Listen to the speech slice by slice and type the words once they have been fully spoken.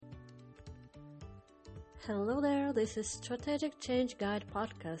Hello there, this is Strategic Change Guide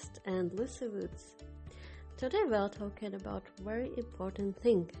podcast and Lucy Woods. Today we are talking about very important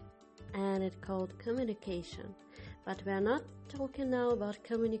thing and it's called communication. But we are not talking now about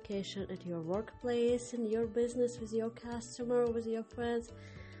communication at your workplace, in your business, with your customer, with your friends.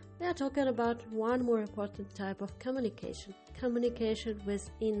 We are talking about one more important type of communication. Communication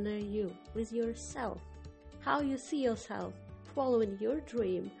with inner you, with yourself. How you see yourself, following your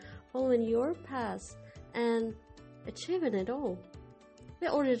dream, following your path, and achieving it all. We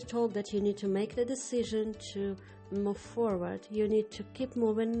already told that you need to make the decision to move forward. You need to keep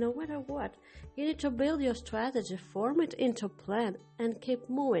moving no matter what. You need to build your strategy, form it into a plan, and keep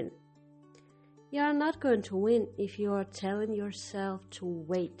moving. You are not going to win if you are telling yourself to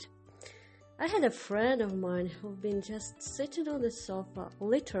wait. I had a friend of mine who'd been just sitting on the sofa,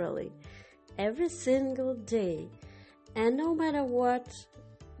 literally, every single day, and no matter what,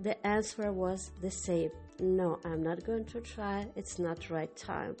 the answer was the same. No, I'm not going to try. It's not right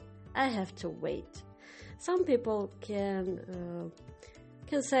time. I have to wait. Some people can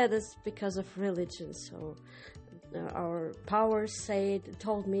say this because of religion. So our powers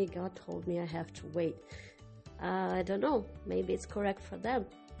told me, God told me I have to wait. I don't know. Maybe it's correct for them,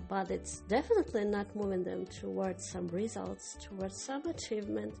 but it's definitely not moving them towards some results, towards some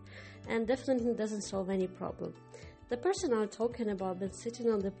achievement, and definitely doesn't solve any problem. The person I'm talking about been sitting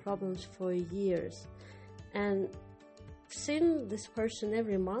on the problems for years, and seeing this person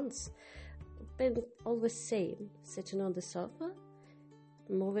every month been always same, sitting on the sofa,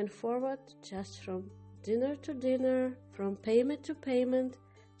 moving forward just from dinner to dinner, from payment to payment,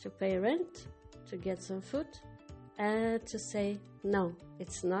 to pay rent, to get some food, and to say, no,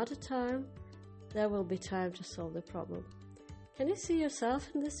 it's not a time, there will be time to solve the problem. Can you see yourself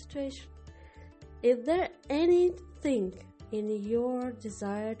in this situation? Is there anything in your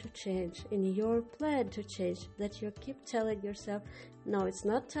desire to change, in your plan to change, that you keep telling yourself, no, it's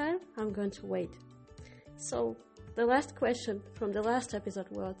not time, I'm going to wait? So the last question from the last episode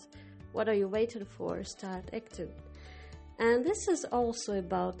was, what are you waiting for? Start acting. And this is also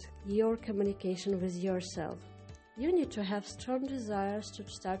about your communication with yourself. You need to have strong desires to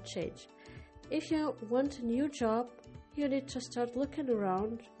start change. If you want a new job, you need to start looking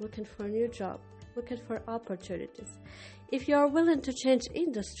around, looking for a new job, looking for opportunities. If you are willing to change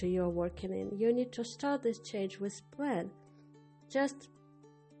industry you are working in, you need to start this change with plan. Just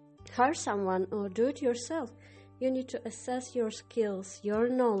hire someone or do it yourself. You need to assess your skills, your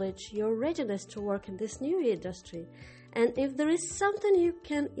knowledge, your readiness to work in this new industry. And if there is something you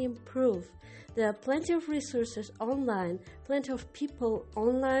can improve, there are plenty of resources online, plenty of people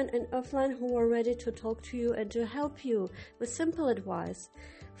online and offline who are ready to talk to you and to help you with simple advice.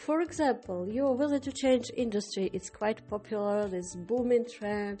 For example, you are willing to change industry. It's quite popular, this booming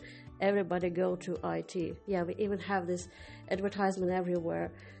trend. Everybody go to IT. Yeah, we even have this advertisement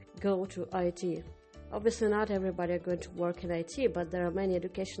everywhere. Go to IT. Obviously, not everybody are going to work in IT, but there are many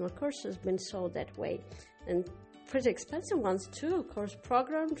educational courses being sold that way. And pretty expensive ones too, course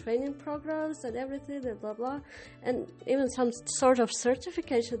program, training programs and everything and blah blah, and even some sort of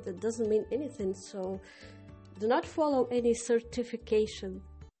certification that doesn't mean anything. So do not follow any certification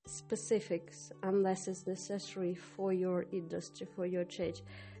specifics unless it's necessary for your industry, for your change.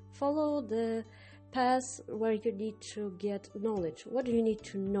 Follow the path where you need to get knowledge. What do you need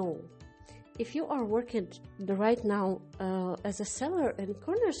to know? If you are working right now as a seller in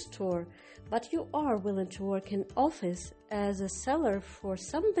corner store, but you are willing to work in office as a seller for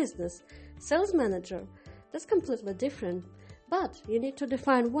some business, sales manager, that's completely different. But you need to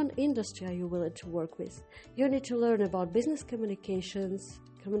define what industry are you willing to work with. You need to learn about business communications,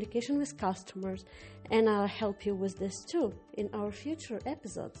 communication with customers, and I'll help you with this too in our future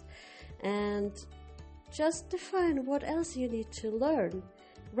episodes. And just define what else you need to learn.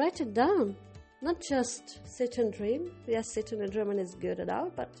 Write it down. Not just sit and dream. Yes, sitting and dreaming is good and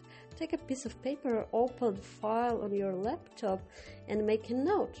all, but take a piece of paper, open file on your laptop and make a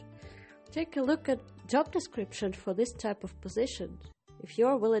note. Take a look at job description for this type of position. If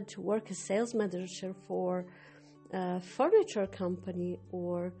you're willing to work as sales manager for a furniture company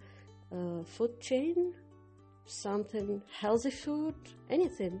or a food chain, something healthy food,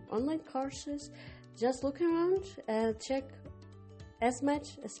 anything, online courses, just look around and check as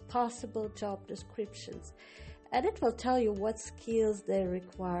much as possible job descriptions, and it will tell you what skills they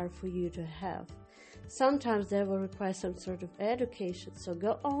require for you to have. Sometimes they will require some sort of education, so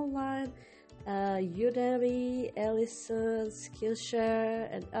go online, Udemy, Ellison, Skillshare,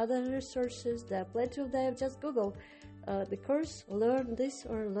 and other resources. There are plenty of them. Just Google the course, learn this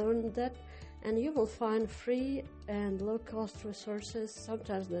or learn that, and you will find free and low-cost resources,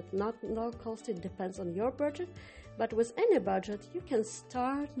 sometimes not low-cost, it depends on your budget, but with any budget you can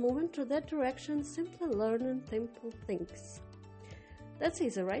start moving to that direction, simply learning simple things. That's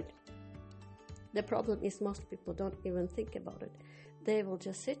easy, right? The problem is most people don't even think about it. They will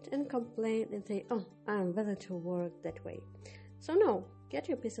just sit and complain and say, oh, I'm willing to work that way. So no, get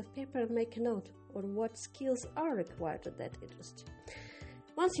your piece of paper and make a note on what skills are required in that industry.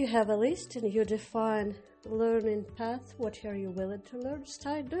 Once you have a list and you define learning path, what are you willing to learn,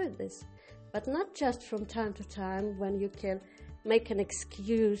 start doing this. But not just from time to time when you can make an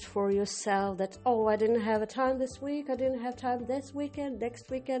excuse for yourself that, oh, I didn't have a time this week, I didn't have time this weekend,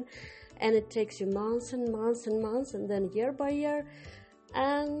 next weekend, and it takes you months and months and months, and then year by year,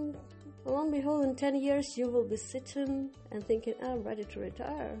 and lo and behold, in 10 years you will be sitting and thinking, I'm ready to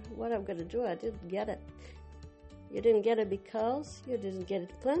retire. What I'm going to do? I didn't get it. You didn't get it because you didn't get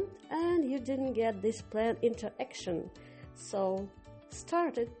it planned, and you didn't get this plan into action. So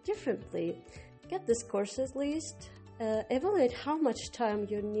start it differently. Get this courses list. Evaluate how much time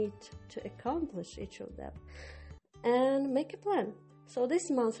you need to accomplish each of them, and make a plan. So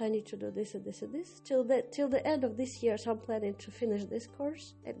this month I need to do this and this and this. Till the end of this year, so I'm planning to finish this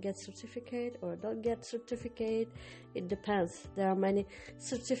course and get certificate or don't get certificate. It depends. There are many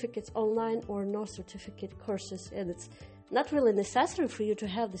certificates online or no certificate courses, and it's not really necessary for you to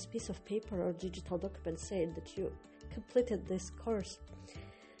have this piece of paper or digital document saying that you completed this course.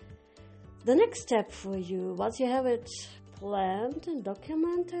 The next step for you, once you have it planned and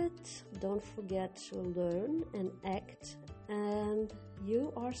documented, don't forget to learn and act, and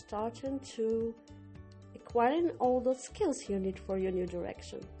you are starting to acquiring all those skills you need for your new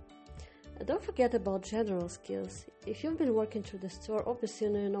direction. And don't forget about general skills. If you've been working through the store, obviously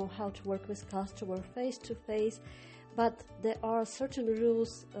you know how to work with customer face to face, but there are certain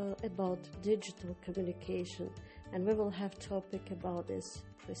rules about digital communication, and we will have topic about this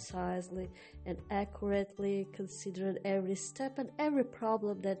precisely and accurately, considering every step and every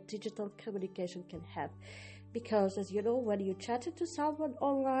problem that digital communication can have. Because, as you know, when you chatted to someone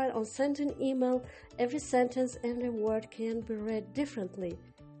online or sent an email, every sentence and a word can be read differently,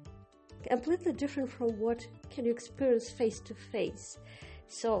 completely different from what can you experience face to face.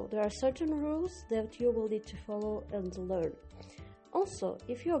 So there are certain rules that you will need to follow and learn. Also,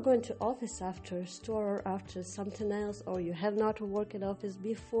 if you are going to office after store or after something else, or you have not worked in office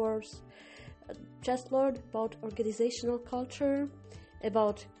before, just learn about organizational culture,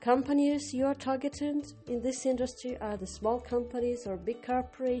 about companies you are targeting in this industry. Are the small companies or big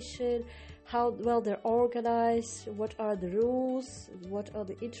corporation? How well they're organized? What are the rules? What are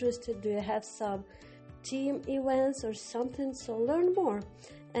the interests? Do you have some team events or something? So learn more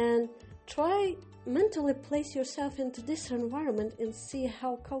and try mentally place yourself into this environment and see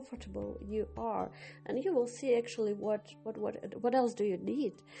how comfortable you are, and you will see actually what else do you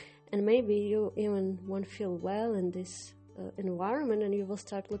need, and maybe you even won't feel well in this environment, and you will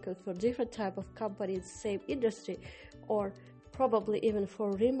start looking for different type of company in the same industry, or probably even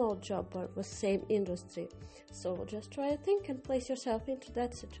for remote job but with same industry. So just try to think and place yourself into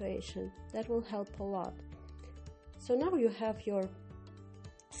that situation. That will help a lot. So now you have your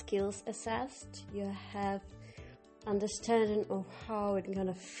skills assessed, you have understanding of how it's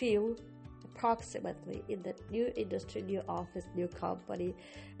gonna feel approximately in the new industry, new office, new company,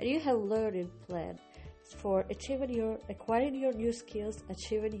 and you have learning plan for acquiring your new skills,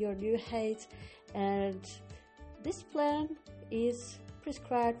 achieving your new heights, and this plan is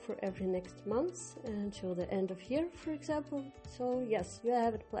prescribed for every next month until the end of year, for example. So yes, you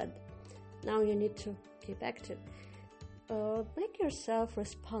have it planned. Now you need to keep active. Make yourself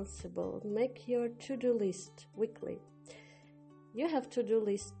responsible. Make your to-do list weekly. You have to-do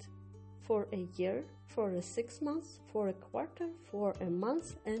list for a year, for a 6 months, for a quarter, for a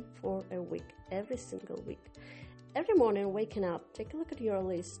month, and for a week, every single week. Every morning waking up, take a look at your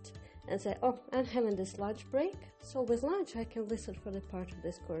list and say, oh, I'm having this lunch break, so with lunch I can listen for the part of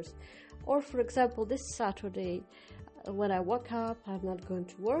this course. Or for example, this Saturday, when I wake up, I'm not going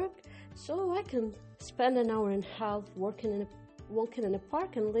to work, so I can spend an hour and a half walking in a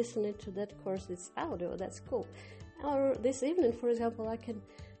park and listening to that course, this audio. That's cool. Or this evening, for example, I can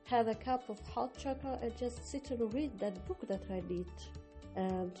have a cup of hot chocolate and just sit and read that book that I need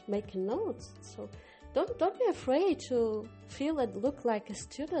and make notes. So don't be afraid to feel and look like a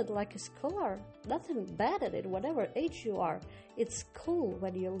student, like a scholar. Nothing bad at it, whatever age you are. It's cool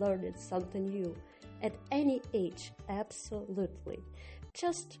when you're learning something new. At any age, absolutely.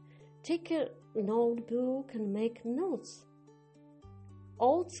 Just take a notebook and make notes.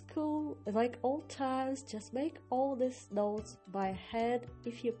 old school, like old times, just make all these notes by hand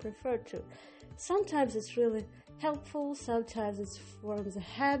if you prefer to. Sometimes it's really helpful, sometimes it forms a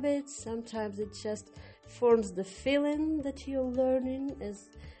habit, sometimes it just forms the feeling that you're learning as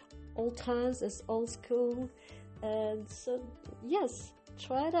old times, as old school. And so, yes,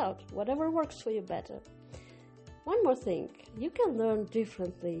 try it out, whatever works for you better. One more thing, you can learn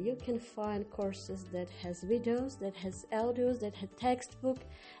differently. You can find courses that has videos, that has audios, that have textbook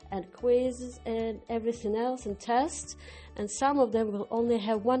and quizzes and everything else and tests, and some of them will only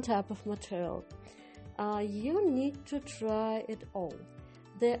have one type of material. You need to try it all.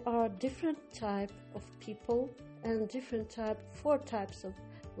 There are different type of people and four types of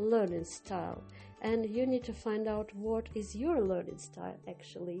learning style, and you need to find out what is your learning style.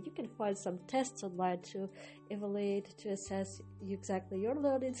 Actually, you can find some tests online to evaluate, to assess exactly your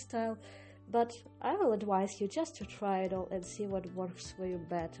learning style, but I will advise you just to try it all and see what works for you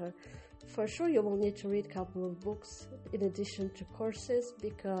better. For sure you will need to read a couple of books in addition to courses,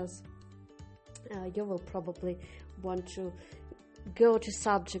 because you will probably want to go to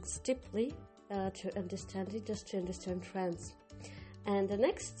subjects deeply to understand it, just to understand trends. And the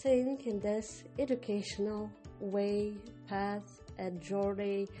next thing in this educational way, path, and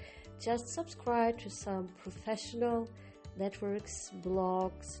journey, just subscribe to some professional networks,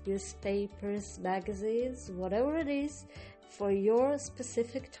 blogs, newspapers, magazines, whatever it is, for your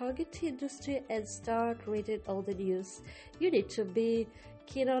specific target industry, and start reading all the news. You need to be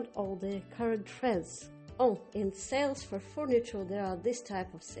keen on all the current trends. Oh, in sales for furniture, there are this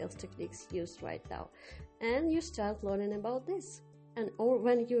type of sales techniques used right now, and you start learning about this. And or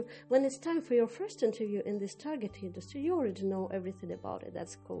when it's time for your first interview in this target industry, you already know everything about it.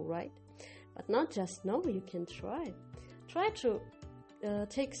 That's cool, right? But not just know, you can try. Try to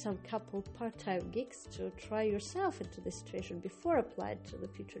take some couple part-time gigs to try yourself into this situation before applying to the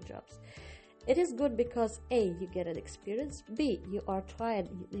future jobs. It is good because A, you get an experience, B, you are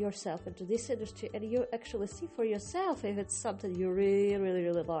trying yourself into this industry and you actually see for yourself if it's something you really, really,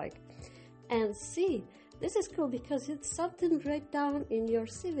 really like. And C, this is cool because it's something right down in your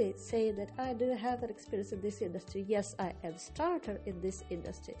CV saying that I do have an experience in this industry. Yes, I am starter in this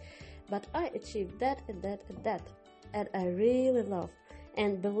industry, but I achieved that and that and that, and I really love.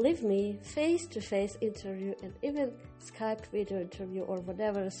 And believe me, face-to-face interview and even Skype video interview or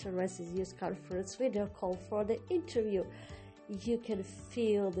whatever services use, conference video call for the interview, you can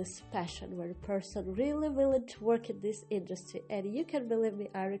feel this passion where a person really willing to work in this industry. And you can believe me,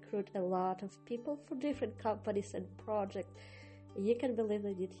 I recruit a lot of people for different companies and projects. You can believe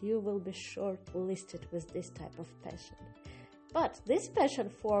that you will be shortlisted with this type of passion. But this passion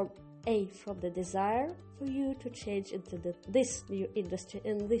from the desire for you to change into this new industry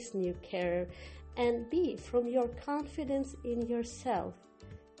and this new career, and B, from your confidence in yourself,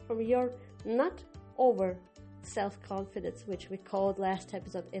 from your not over self-confidence, which we called last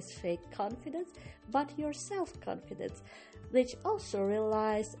episode as fake confidence, but your self-confidence, which also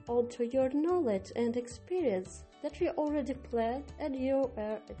relies onto your knowledge and experience that you already planned and you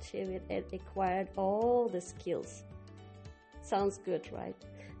are achieving and acquired all the skills. Sounds good, right?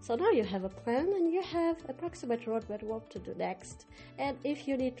 So now you have a plan and you have approximate roadmap what to do next. And if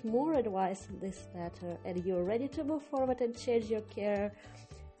you need more advice in this matter and you're ready to move forward and change your career,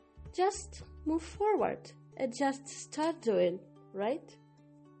 just move forward and just start doing, right?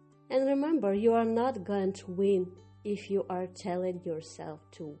 And remember, you are not going to win if you are telling yourself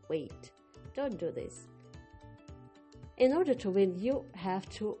to wait. Don't do this. In order to win, you have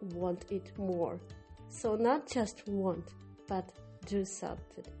to want it more. So not just want, but do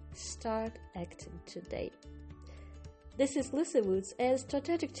something. Start acting today. This is Lucy Woods and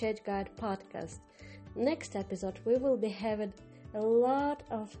Strategic Change Guide podcast. Next episode, we will be having a lot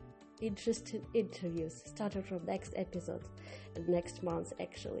of interesting interviews starting from next episode and next month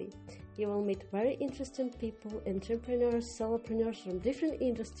actually. You will meet very interesting people, entrepreneurs, solopreneurs from different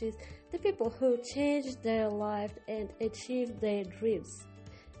industries, the people who changed their life and achieved their dreams.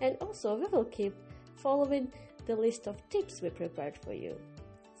 And also we will keep following the list of tips we prepared for you.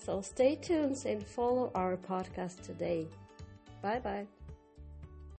 So stay tuned and follow our podcast today. Bye bye.